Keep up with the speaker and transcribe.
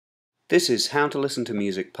This is How to Listen to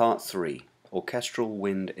Music Part 3, Orchestral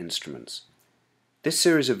Wind Instruments. This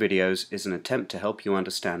series of videos is an attempt to help you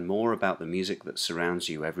understand more about the music that surrounds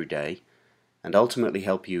you every day, and ultimately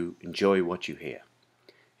help you enjoy what you hear.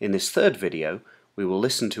 In this third video, we will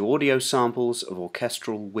listen to audio samples of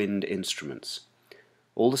orchestral wind instruments.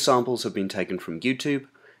 All the samples have been taken from YouTube,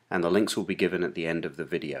 and the links will be given at the end of the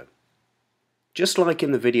video. Just like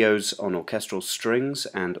in the videos on orchestral strings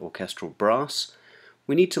and orchestral brass,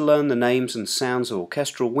 we need to learn the names and sounds of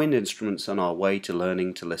orchestral wind instruments on our way to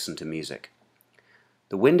learning to listen to music.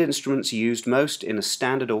 The wind instruments used most in a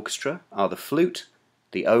standard orchestra are the flute,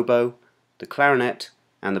 the oboe, the clarinet,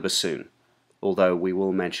 and the bassoon, although we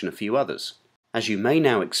will mention a few others. As you may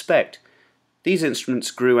now expect, these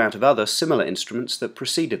instruments grew out of other similar instruments that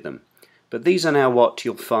preceded them, but these are now what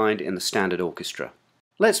you'll find in the standard orchestra.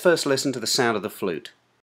 Let's first listen to the sound of the flute.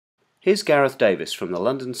 Here's Gareth Davis from the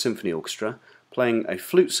London Symphony Orchestra playing a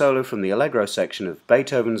flute solo from the Allegro section of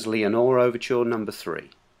Beethoven's Leonore Overture No. 3.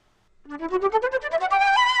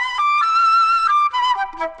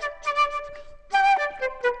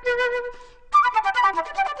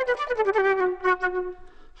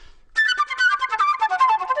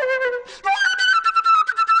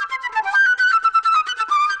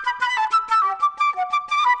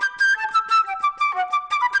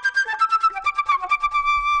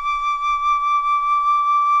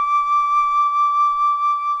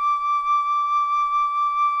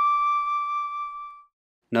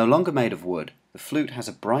 No longer made of wood, the flute has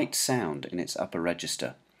a bright sound in its upper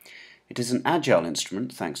register. It is an agile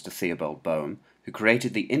instrument thanks to Theobald Boehm, who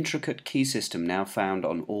created the intricate key system now found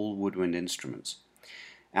on all woodwind instruments.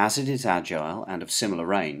 As it is agile and of similar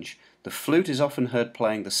range, the flute is often heard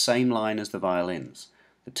playing the same line as the violins.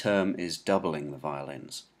 The term is doubling the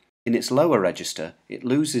violins. In its lower register, it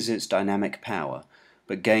loses its dynamic power,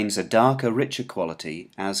 but gains a darker, richer quality,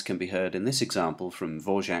 as can be heard in this example from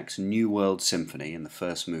Dvorak's New World Symphony in the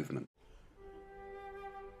first movement.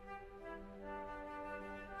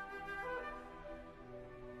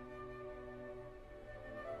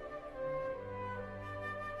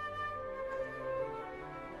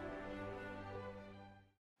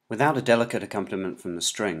 Without a delicate accompaniment from the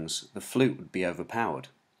strings, the flute would be overpowered.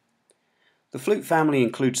 The flute family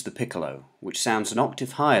includes the piccolo, which sounds an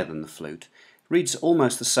octave higher than the flute, reads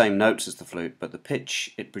almost the same notes as the flute, but the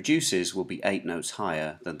pitch it produces will be 8 notes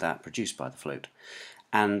higher than that produced by the flute,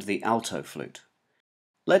 and the alto flute.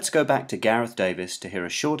 Let's go back to Gareth Davis to hear a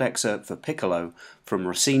short excerpt for piccolo from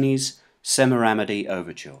Rossini's Semiramide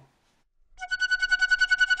Overture.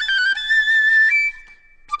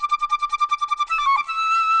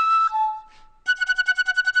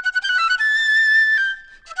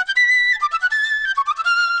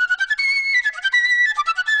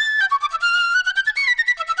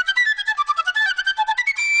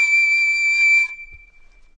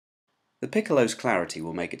 The piccolo's clarity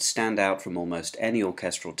will make it stand out from almost any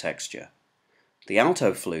orchestral texture. The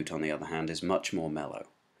alto flute, on the other hand, is much more mellow.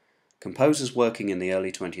 Composers working in the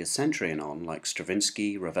early 20th century and on, like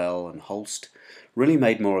Stravinsky, Ravel, and Holst, really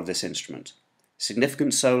made more of this instrument.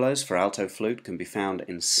 Significant solos for alto flute can be found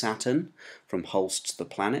in Saturn from Holst's The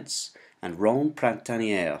Planets, and Ronde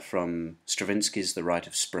Printanière from Stravinsky's The Rite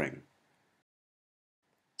of Spring.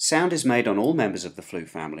 Sound is made on all members of the flute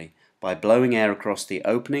family by blowing air across the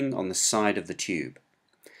opening on the side of the tube.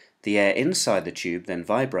 The air inside the tube then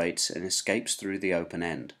vibrates and escapes through the open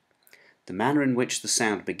end. The manner in which the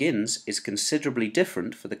sound begins is considerably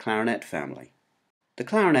different for the clarinet family. The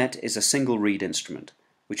clarinet is a single reed instrument,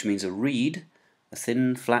 which means a reed, a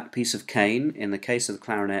thin flat piece of cane, in the case of the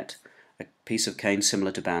clarinet a piece of cane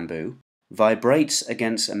similar to bamboo, vibrates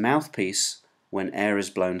against a mouthpiece when air is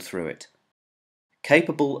blown through it.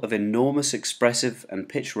 Capable of enormous expressive and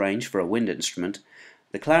pitch range for a wind instrument,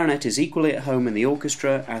 the clarinet is equally at home in the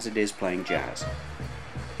orchestra as it is playing jazz.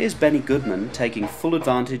 Here's Benny Goodman taking full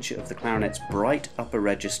advantage of the clarinet's bright upper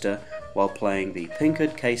register while playing the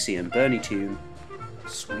Pinkard, Casey and Burney tune,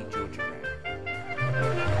 Sweet Georgia Brown.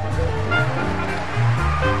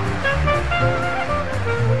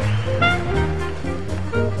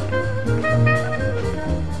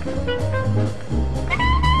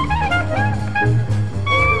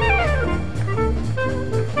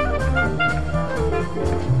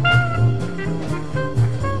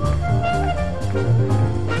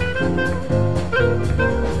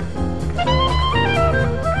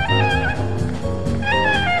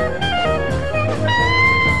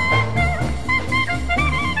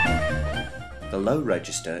 The low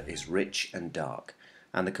register is rich and dark,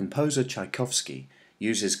 and the composer Tchaikovsky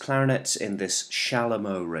uses clarinets in this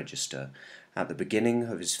chalumeau register at the beginning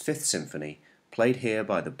of his Fifth Symphony, played here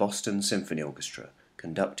by the Boston Symphony Orchestra,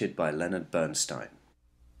 conducted by Leonard Bernstein.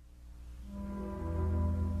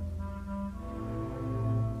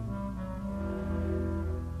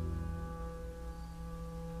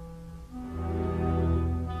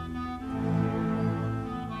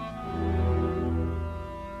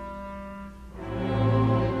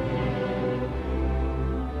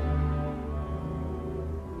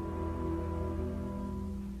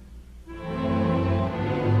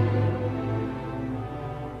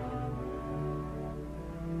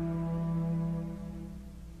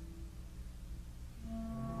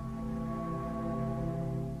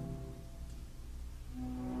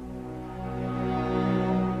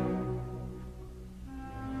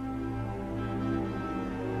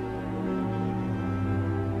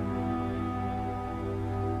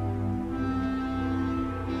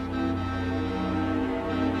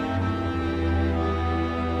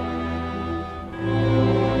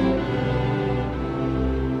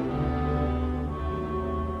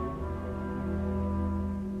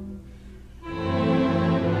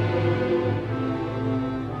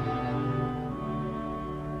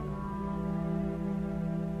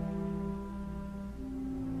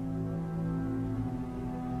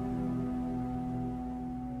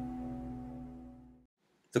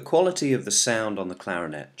 The quality of the sound on the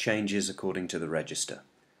clarinet changes according to the register.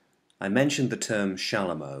 I mentioned the term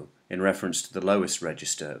chalumeau in reference to the lowest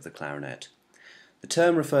register of the clarinet. The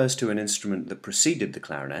term refers to an instrument that preceded the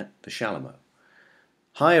clarinet, the chalumeau.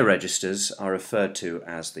 Higher registers are referred to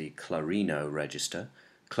as the clarino register,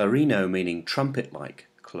 clarino meaning trumpet-like.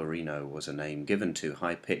 Clarino was a name given to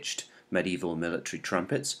high-pitched medieval military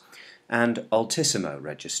trumpets, and altissimo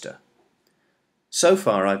register. So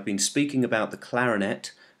far I've been speaking about the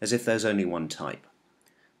clarinet as if there's only one type.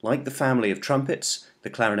 Like the family of trumpets, the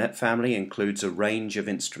clarinet family includes a range of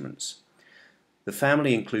instruments. The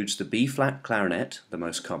family includes the B-flat clarinet, the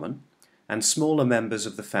most common, and smaller members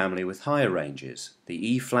of the family with higher ranges,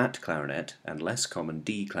 the E-flat clarinet and less common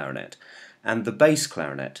D clarinet, and the bass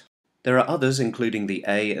clarinet. There are others including the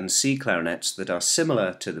A and C clarinets that are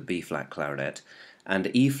similar to the B-flat clarinet, and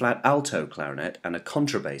E-flat alto clarinet and a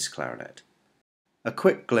contrabass clarinet. A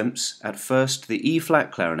quick glimpse at first the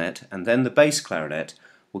E-flat clarinet and then the bass clarinet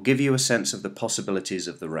will give you a sense of the possibilities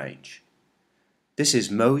of the range. This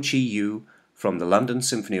is Mo Chi Yu from the London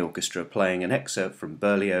Symphony Orchestra playing an excerpt from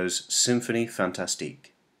Berlioz's Symphonie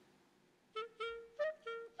Fantastique.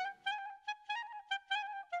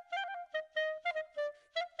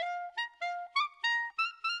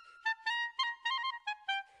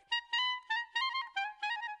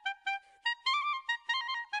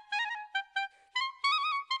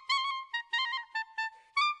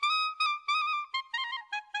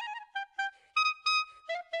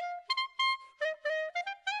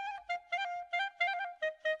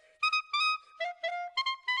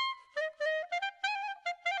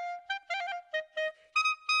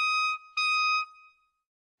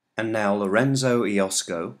 And now Lorenzo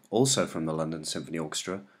Iosco, also from the London Symphony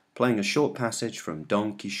Orchestra, playing a short passage from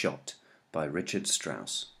Don Quixote by Richard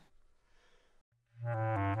Strauss.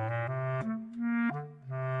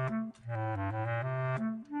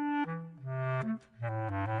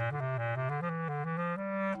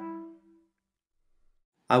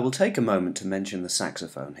 I will take a moment to mention the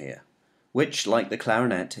saxophone here, which, like the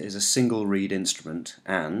clarinet, is a single reed instrument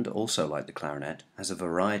and, also like the clarinet, has a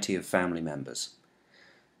variety of family members.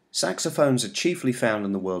 Saxophones are chiefly found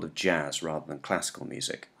in the world of jazz rather than classical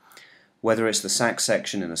music. Whether it's the sax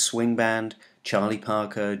section in a swing band, Charlie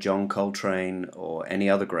Parker, John Coltrane, or any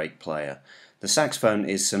other great player, the saxophone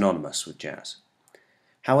is synonymous with jazz.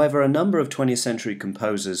 However, a number of 20th century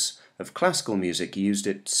composers of classical music used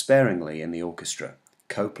it sparingly in the orchestra.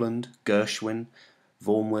 Copland, Gershwin,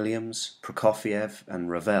 Vaughan Williams, Prokofiev, and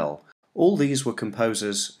Ravel. All these were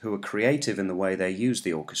composers who were creative in the way they used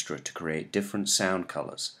the orchestra to create different sound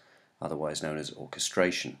colours, otherwise known as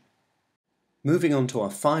orchestration. Moving on to our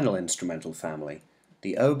final instrumental family,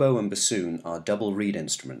 the oboe and bassoon are double reed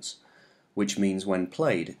instruments, which means when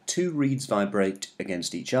played, two reeds vibrate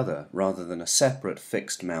against each other rather than a separate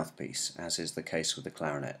fixed mouthpiece, as is the case with the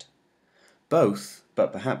clarinet. Both,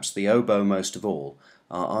 but perhaps the oboe most of all,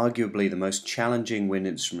 are arguably the most challenging wind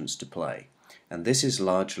instruments to play, and this is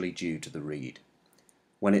largely due to the reed.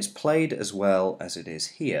 When it's played as well as it is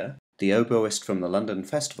here, the oboist from the London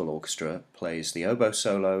Festival Orchestra plays the oboe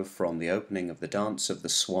solo from the opening of the Dance of the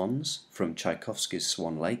Swans from Tchaikovsky's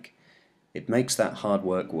Swan Lake. It makes that hard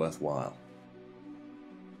work worthwhile.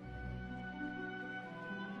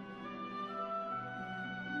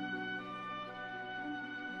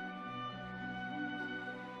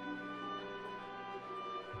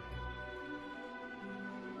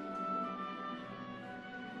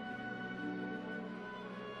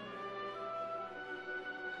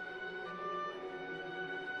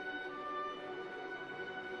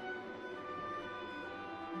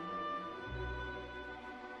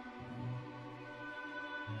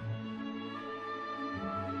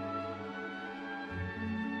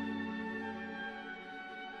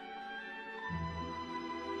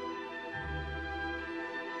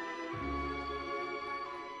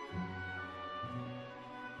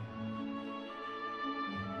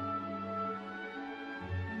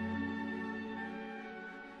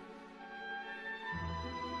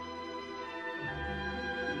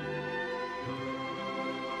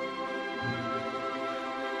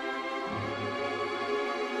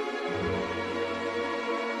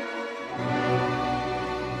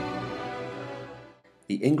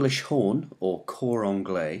 English horn, or Cor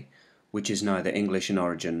Anglais, which is neither English in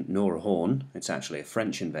origin nor a horn, it's actually a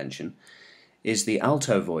French invention, is the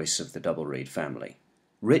alto voice of the double reed family.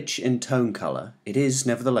 Rich in tone colour, it is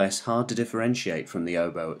nevertheless hard to differentiate from the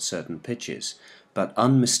oboe at certain pitches, but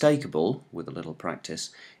unmistakable, with a little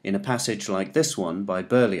practice, in a passage like this one by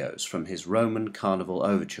Berlioz from his Roman Carnival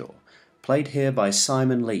Overture, played here by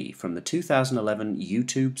Simon Lee from the 2011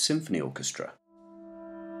 YouTube Symphony Orchestra.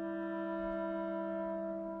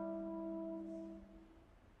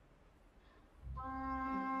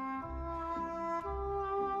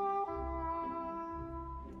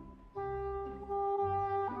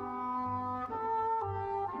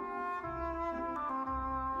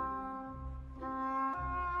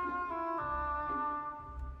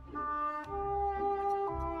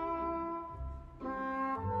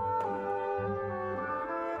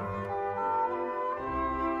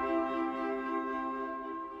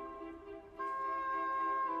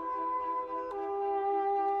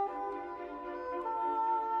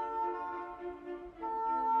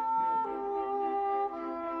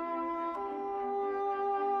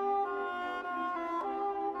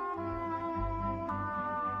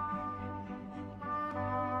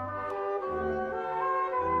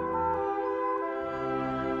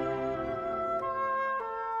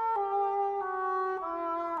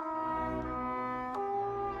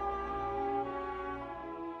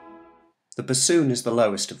 The bassoon is the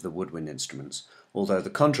lowest of the woodwind instruments, although the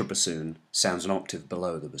contrabassoon sounds an octave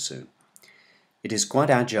below the bassoon. It is quite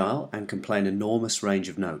agile and can play an enormous range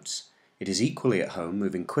of notes. It is equally at home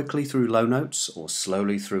moving quickly through low notes or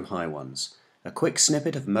slowly through high ones. A quick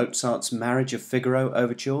snippet of Mozart's Marriage of Figaro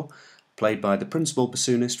Overture, played by the principal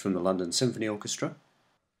bassoonist from the London Symphony Orchestra.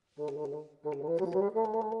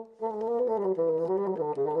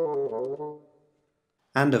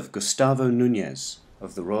 And of Gustavo Núñez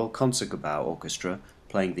of the Royal Concertgebouw Orchestra,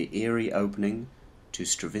 playing the eerie opening to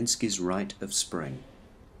Stravinsky's Rite of Spring.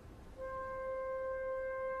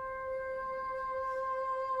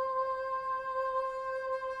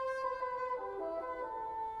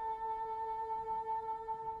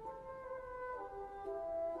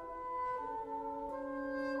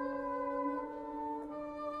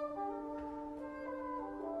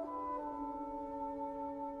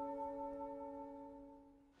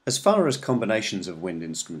 As far as combinations of wind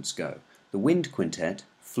instruments go, the wind quintet,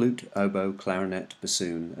 flute, oboe, clarinet,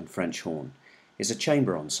 bassoon and French horn, is a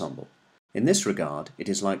chamber ensemble. In this regard, it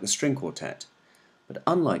is like the string quartet, but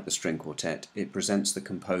unlike the string quartet, it presents the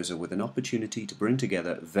composer with an opportunity to bring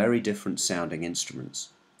together very different sounding instruments.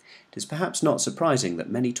 It is perhaps not surprising that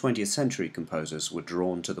many 20th century composers were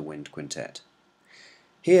drawn to the wind quintet.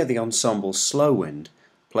 Here the ensemble slow wind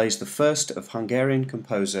plays the first of Hungarian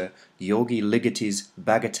composer György Ligeti's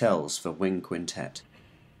bagatelles for wind quintet.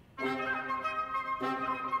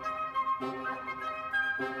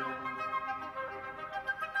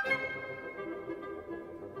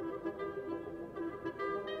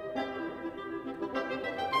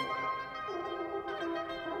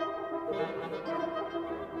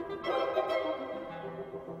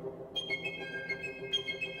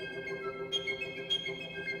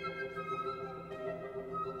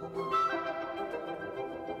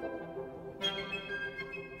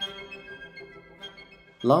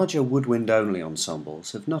 Larger woodwind-only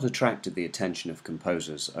ensembles have not attracted the attention of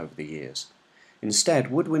composers over the years.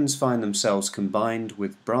 Instead, woodwinds find themselves combined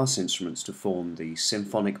with brass instruments to form the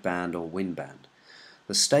symphonic band or wind band.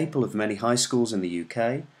 The staple of many high schools in the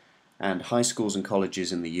UK and high schools and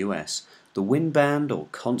colleges in the US, the wind band or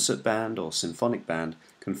concert band or symphonic band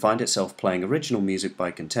can find itself playing original music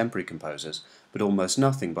by contemporary composers, but almost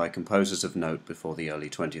nothing by composers of note before the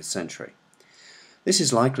early 20th century. This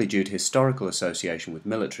is likely due to historical association with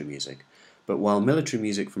military music, but while military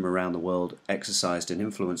music from around the world exercised an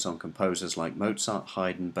influence on composers like Mozart,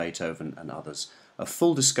 Haydn, Beethoven and others, a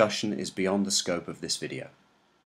full discussion is beyond the scope of this video.